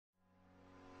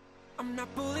I'm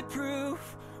not bulletproof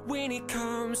when it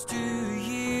comes to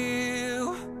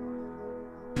you.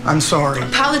 I'm sorry.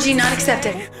 Apology not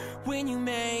accepted. When you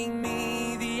make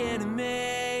me the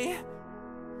enemy.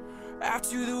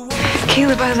 After the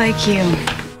Caleb, I like you.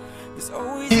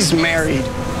 He's married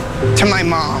to my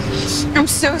mom. I'm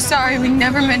so sorry. We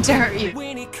never meant to hurt you.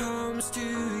 when it comes to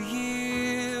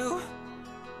you.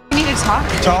 We need to talk.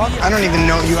 Talk? I don't even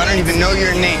know you. I don't even know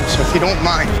your name, so if you don't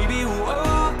mind. Maybe we'll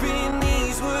open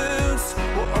these wounds.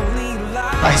 We'll only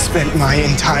lie. I spent my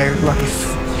entire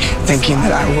life thinking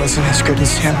that I wasn't as good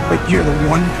as him, but you're the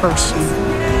one person.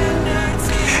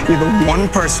 You're the one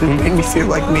person who made me feel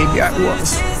like maybe I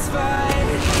was.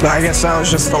 But I guess that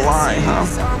was just a lie, huh?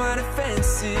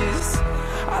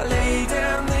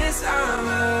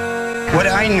 What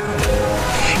I know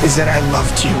is that I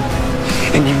loved you,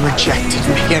 and you rejected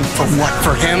me, and for what?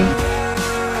 For him?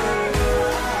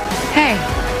 Hey,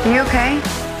 you okay?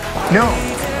 No.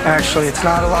 Actually, it's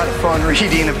not a lot of fun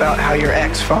reading about how your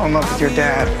ex fell in love with your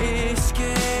dad.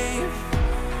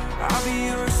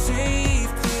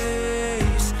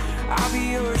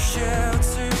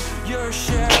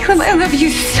 Caleb, I love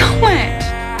you so much.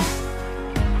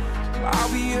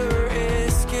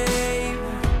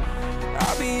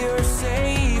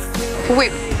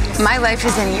 Wait, my life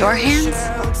is in your hands?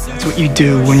 That's what you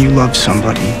do when you love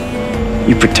somebody.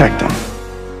 You protect them.